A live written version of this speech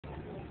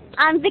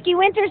I'm Vicki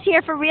Winters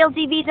here for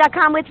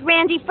RealDV.com with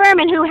Randy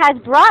Fuhrman, who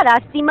has brought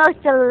us the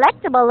most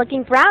delectable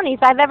looking brownies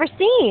I've ever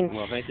seen.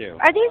 Well, thank you.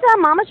 Are these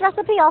Mama's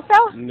recipe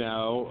also?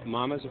 No,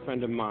 Mama's a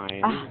friend of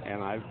mine,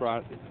 and I've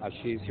brought,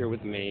 she's here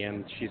with me,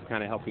 and she's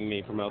kind of helping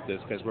me promote this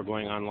because we're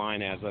going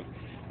online as of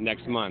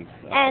next month.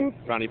 And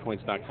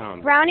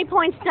browniepoints.com.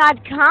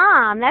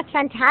 Browniepoints.com. That's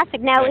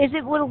fantastic. Now,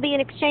 will it be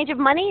an exchange of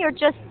money or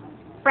just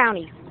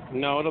brownies?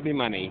 No, it'll be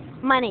money.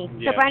 Money.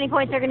 Yeah. So brownie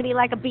points are going to be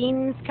like a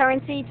beans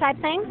currency type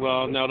thing?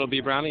 Well, no, it'll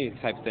be brownie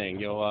type thing.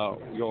 You'll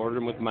order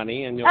them with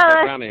money, and you'll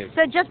get brownies.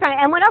 So just brownie.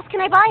 And what else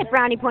can I buy at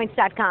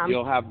browniepoints.com?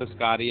 You'll have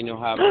biscotti, and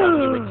you'll have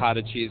a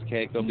ricotta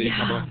cheesecake. There'll be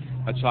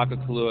a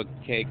chocolate Kahlua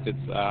cake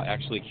that's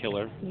actually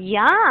killer.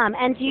 Yum.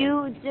 And do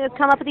you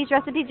come up with these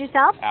recipes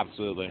yourself?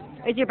 Absolutely.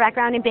 Is your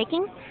background in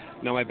baking?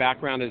 No, my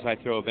background is I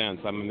throw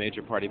events. I'm a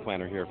major party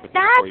planner here for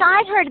 34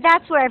 years.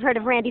 That's where I've heard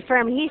of Randy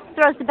Fuhrman. He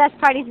throws the best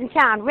parties in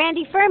town.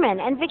 Randy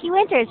Fuhrman and Vicki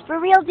Winters for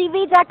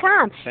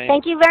RealDV.com.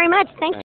 Thank you very much. Thanks.